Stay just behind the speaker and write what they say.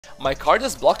My card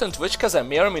is blocked on Twitch because I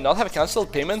may or may not have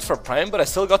cancelled payment for Prime, but I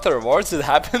still got the rewards. It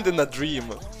happened in a dream.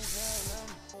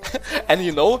 And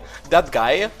you know, that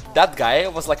guy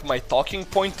was like my talking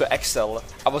point to Excel.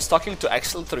 I was talking to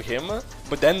Excel through him,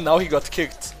 but then now he got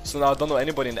kicked. So now I don't know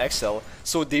anybody in Excel.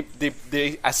 So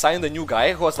they assigned a new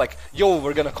guy who was like, yo,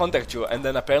 we're gonna contact you. And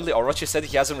then apparently Orochi said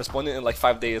he hasn't responded in like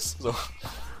 5 days. So,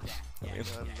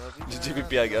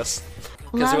 GGPP, I guess.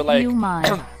 Because they were like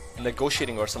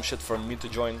negotiating or some shit for me to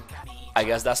join. I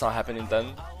guess that's not happening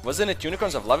then. Wasn't it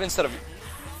Unicorns of Love instead of...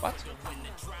 What?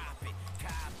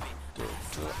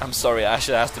 I'm sorry, Ash,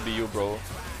 it has to be you, bro.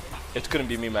 It couldn't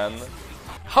be me, man.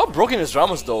 How broken is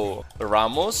Ramos, though?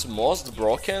 Ramos, most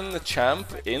broken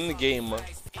champ in game.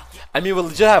 I mean, we'll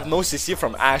just have no CC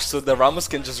from Ash, so the Ramos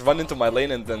can just run into my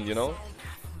lane and then, you know.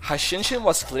 Hashinshin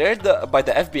was cleared by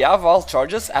the FBI of all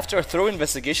charges after a thorough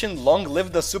investigation. Long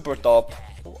live the super top.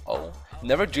 Oh.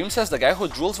 Never dreams as the guy who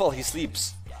drools while he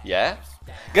sleeps. Yeah?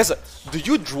 Guys, do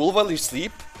you drool while you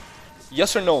sleep?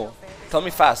 Yes or no? Tell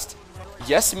me fast.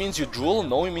 Yes means you drool,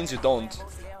 no means you don't.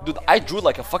 Dude, I drool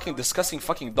like a fucking disgusting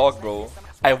fucking dog, bro.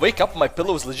 I wake up, my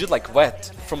pillow is legit like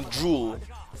wet from drool.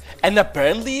 And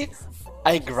apparently,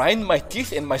 I grind my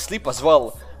teeth in my sleep as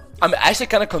well. I'm actually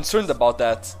kinda concerned about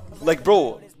that. Like,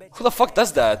 bro, who the fuck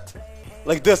does that?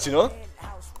 Like this, you know?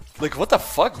 Like, what the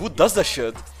fuck? Who does that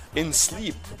shit? In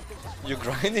sleep? You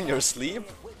grind in your sleep?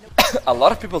 A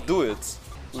lot of people do it.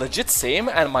 Legit same,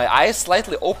 and my eyes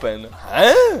slightly open.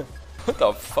 Huh? What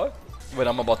the fuck? Wait,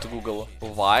 I'm about to Google.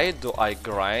 Why do I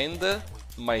grind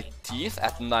my teeth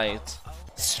at night?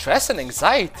 Stress and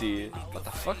anxiety. What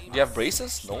the fuck? Do you have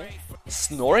braces? No.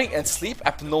 Snoring and sleep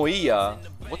apnea.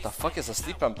 What the fuck is a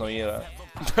sleep apnea?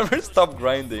 Never stop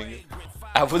grinding.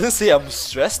 I wouldn't say I'm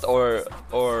stressed or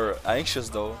anxious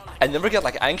though. I never get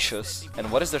like anxious.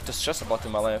 And what is there to stress about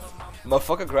in my life?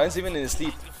 Motherfucker grinds even in his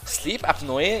sleep. Sleep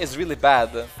apnea is really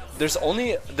bad. There's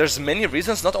many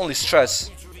reasons, not only stress.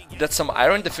 Get some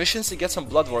iron deficiency, get some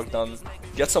blood work done.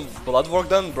 Get some blood work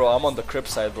done, bro. I'm on the crib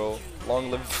side, bro.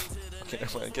 Long live. Okay,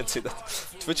 never mind, I can't say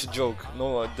that. Twitch joke.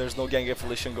 No, there's no gang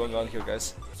affiliation going on here,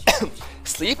 guys.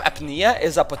 Sleep apnea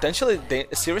is a potentially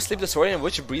serious sleep disorder in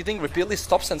which breathing repeatedly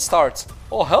stops and starts.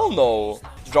 Oh, hell no.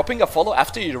 Dropping a follow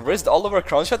after you risked all over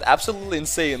crown shot? Absolutely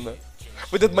insane.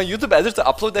 Wait, did my YouTube editor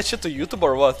upload that shit to YouTube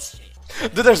or what?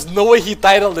 Dude, there's no way he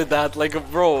titled it that. Like,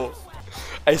 bro.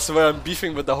 I swear I'm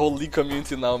beefing with the whole League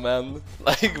community now, man.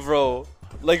 Like, bro.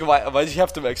 Like, why did you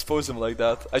have to expose him like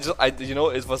that? You know,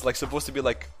 it was like supposed to be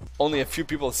like only a few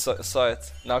people saw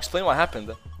it. Now explain what happened.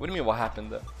 What do you mean what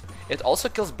happened? It also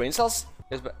kills brain cells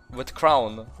with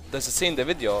crown. Does it say in the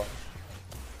video?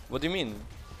 What do you mean?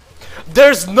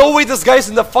 There's no way this guy's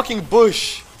in the fucking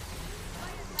bush.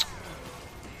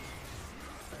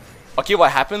 Okay,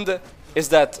 what happened is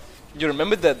that you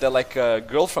remember the like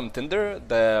girl from Tinder,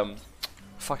 the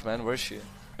fuck man, where is she?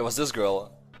 It was this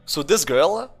girl. So this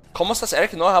girl, ¿Cómo estás,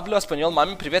 Eric? No hablo español,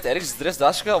 mami. Привет, Eric. Здравствуй,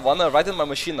 Dashka. Wanna ride in my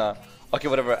machine? Okay,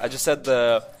 whatever. I just said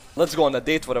let's go on a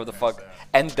date, whatever the fuck.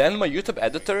 And then my YouTube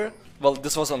editor, well,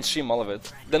 this was on stream, all of it.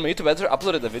 Then my YouTube editor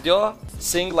uploaded a video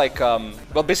saying like,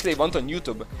 well, basically it went on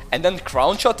YouTube. And then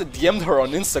Crownshot DM'd her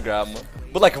on Instagram.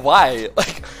 But like, why?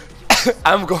 Like,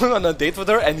 I'm going on a date with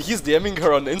her and he's DMing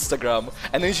her on Instagram.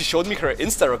 And then she showed me her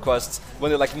Insta requests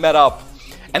when they like met up.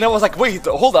 And I was like, wait,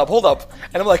 hold up.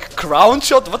 And I'm like,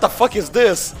 Crownshot? What the fuck is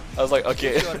this? I was like,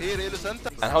 okay.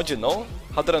 And how'd you know?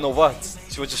 How did I know what?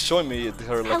 She was just showing me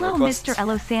her like Hello, requests. Mr.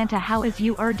 ELOSANTA. How is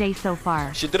your day so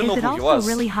far? She didn't know is who it he also was.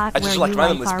 Really hot I just where like you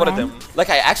randomly like spotted RN? him. Like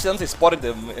I accidentally spotted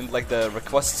him in like the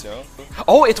requests, you know.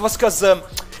 Oh, it was cause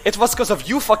of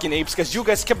you fucking apes, cause you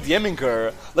guys kept DMing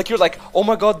her. Like you're like, oh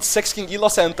my god, Sex King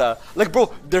ELOSANTA. Like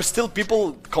bro, there's still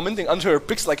people commenting under her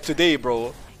pics like today,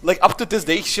 bro. Like up to this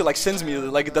day, she like sends me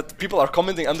like that people are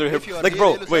commenting under her. Like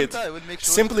bro, wait.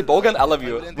 Simply Bogan, I love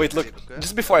you. Wait, look.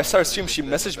 Just before I start stream, she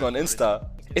messaged me on Insta.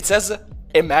 It says,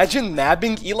 imagine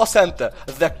nabbing ELOSANTA,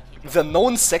 the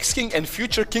known sex king and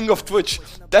future king of Twitch.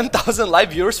 10,000 live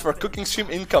viewers for cooking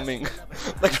stream incoming.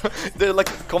 Like they're like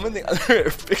commenting under her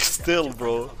pics still,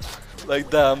 bro. Like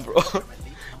damn, bro.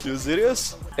 You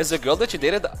serious? Is the girl that you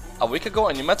dated a week ago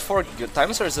and you met 4 good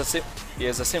times, or is the same? Yeah,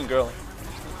 it's the same girl.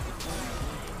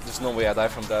 There's no way I die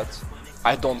from that.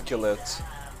 I don't kill it.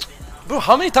 Bro,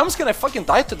 how many times can I fucking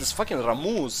die to this fucking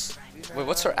Ramuz? Wait,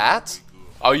 what's her at?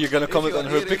 Are you gonna comment on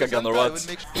her pic again or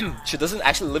what? She doesn't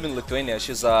actually live in Lithuania,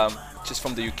 she's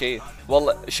from the UK.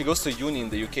 Well, she goes to uni in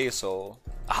the UK, so...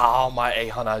 How my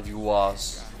 800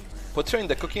 viewers. Put her in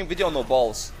the cooking video, no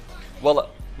balls. Well,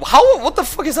 how? What the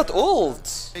fuck is that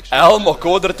ult? Elmo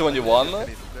Coder 21?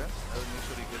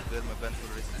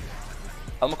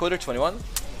 Elmo Coder 21?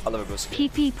 I love it, bro.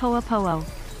 PP Poa Poa.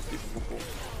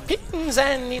 Pins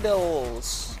and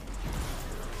needles.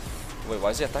 Wait, why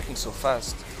is he attacking so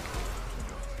fast?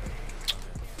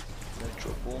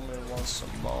 Metro Boomer wants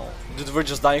some more. Dude, we're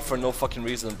just dying for no fucking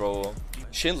reason, bro.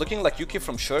 She ain't looking like Yuki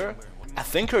from Sure. I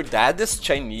think her dad is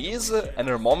Chinese and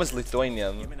her mom is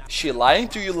Lithuanian. She lying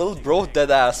to you, little bro,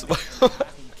 dead ass.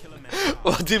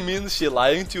 What do you mean she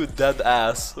lying to you, dead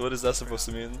ass? What is that supposed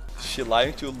to mean? She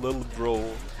lying to you, little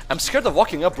bro. I'm scared of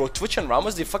walking up, bro. Twitch and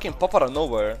Ramos, they fucking pop out of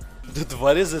nowhere. Dude,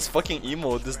 what is this fucking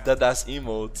emote? This dead ass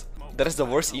emote. That is the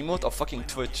worst emote of fucking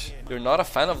Twitch. You're not a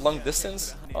fan of long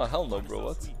distance? Oh, hell no, bro.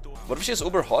 What? What if she's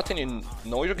uber hot and you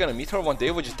know you're gonna meet her one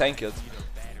day? Would you tank it?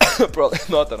 Probably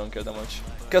not, I don't care that much.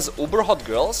 Because uber hot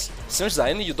girls, since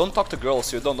then you don't talk to girls,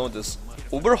 so you don't know this.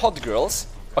 Uber hot girls,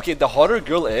 okay, the hotter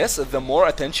girl is, the more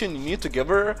attention you need to give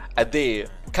her a day.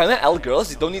 Kinda L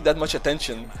girls, you don't need that much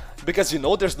attention. Because you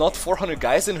know there's not 400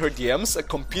 guys in her DMs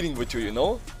competing with you, you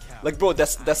know? Like bro,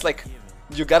 that's like,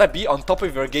 you gotta be on top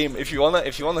of your game if you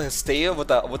wanna stay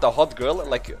with a hot girl.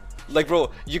 Like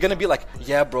bro, you're gonna be like,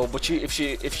 yeah bro, but if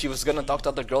she was gonna talk to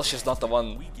other girls, she's not the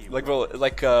one. Like bro,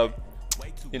 like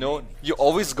you know, you're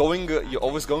always going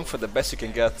for the best you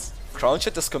can get. Crown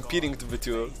Chat is competing with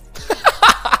you.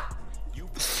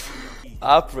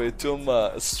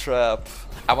 Apretum strap.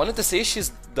 I wanted to say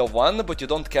she's the one, but you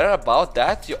don't care about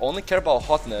that. You only care about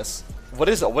hotness. What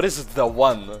is the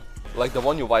one? Like the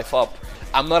one you wife up.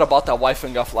 I'm not about that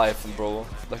wifing off life, bro.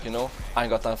 Like, you know, I ain't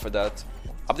got time for that.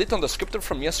 Update on the scripter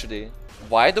from yesterday.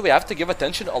 Why do we have to give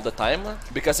attention all the time?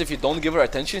 Because if you don't give her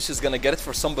attention, she's gonna get it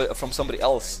from somebody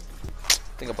else.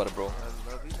 Think about it, bro.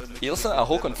 Ilsa, a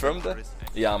hoe confirmed?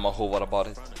 Yeah, I'm a hoe. What about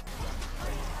it?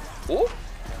 Oh,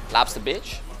 laps the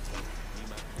bitch.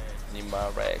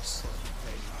 Nima Rex.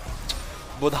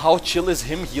 But how chill is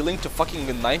him healing to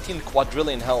fucking 19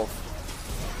 quadrillion health?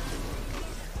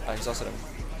 I exhausted him.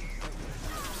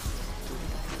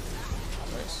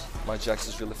 Nice. My Jax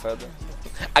is really fed.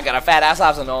 I got a fat ass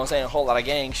abs, you know what I'm saying? A whole lot of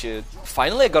gang shit.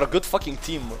 Finally, I got a good fucking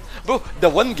team. Bro, the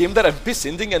one game that I'm piss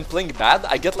ending and playing bad,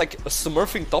 I get like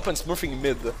smurfing top and smurfing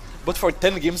mid. But for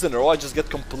 10 games in a row, I just get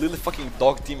completely fucking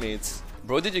dog teammates.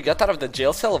 Bro, did you get out of the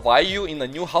jail cell? Why are you in a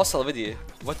new house already?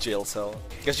 What jail cell?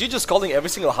 Because you're just calling every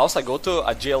single house I go to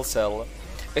a jail cell.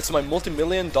 It's my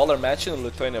multi-million-dollar mansion in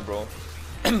Lithuania, bro.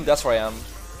 That's where I am.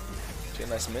 Okay,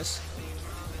 nice miss.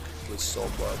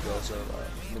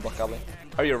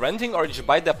 Are you renting or did you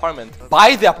buy the apartment?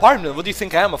 Buy the apartment? What do you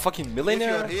think I am, a fucking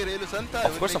millionaire?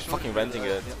 Of course I'm fucking renting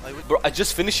it. Bro, I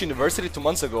just finished university 2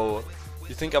 months ago.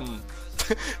 You think I'm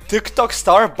TikTok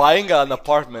star buying an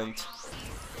apartment?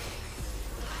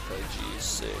 A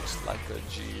G6, like a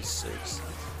G6.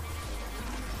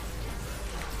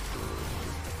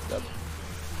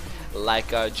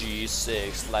 Like a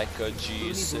G6, like a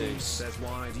G6.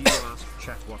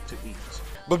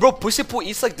 But bro, Pussy Poo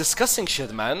eats like disgusting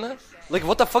shit, man. Like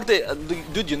what the fuck,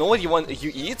 dude, you know what he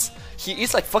eats? He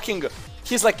eats like fucking,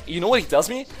 he's like, you know what he tells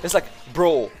me? It's like,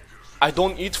 bro, I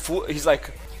don't eat food. He's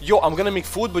like, yo, I'm gonna make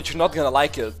food, but you're not gonna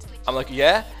like it. I'm like,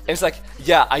 yeah? And it's like,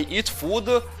 yeah, I eat food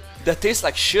that tastes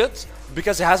like shit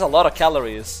because it has a lot of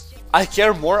calories. I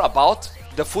care more about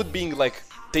the food being like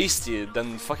tasty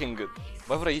than fucking,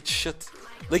 why would I eat shit?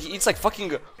 Like he eats like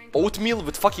fucking oatmeal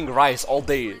with fucking rice all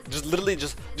day. Just literally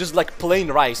just like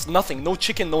plain rice. Nothing, no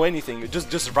chicken, no anything.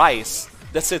 Just rice.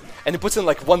 That's it. And he puts in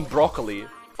like 1 broccoli.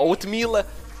 Oatmeal,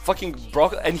 fucking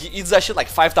broccoli, and he eats that shit like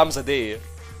 5 times a day.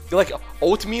 Like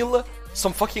oatmeal,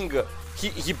 some fucking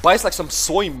he buys like some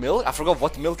soy milk. I forgot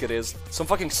what milk it is. Some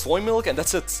fucking soy milk, and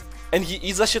that's it. And he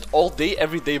eats that shit all day,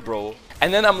 every day, bro.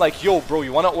 And then I'm like, yo, bro,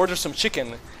 you wanna order some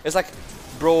chicken? It's like,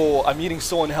 bro, I'm eating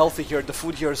so unhealthy here. The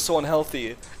food here is so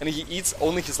unhealthy. And he eats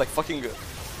only his like fucking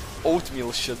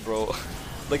oatmeal shit, bro.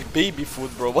 Like baby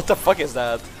food, bro. What the fuck is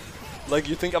that? Like,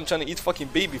 you think I'm trying to eat fucking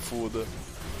baby food?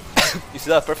 You see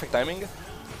that perfect timing?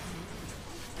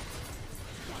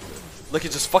 Like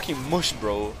it's just fucking mush,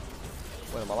 bro.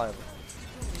 Wait, am I alive?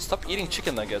 Stop eating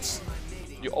chicken nuggets.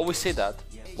 You always say that.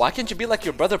 Why can't you be like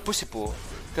your brother Pussy Poo?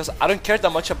 Because I don't care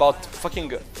that much about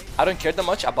fucking, I don't care that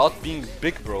much about being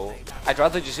big, bro. I'd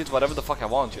rather just eat whatever the fuck I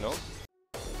want, you know?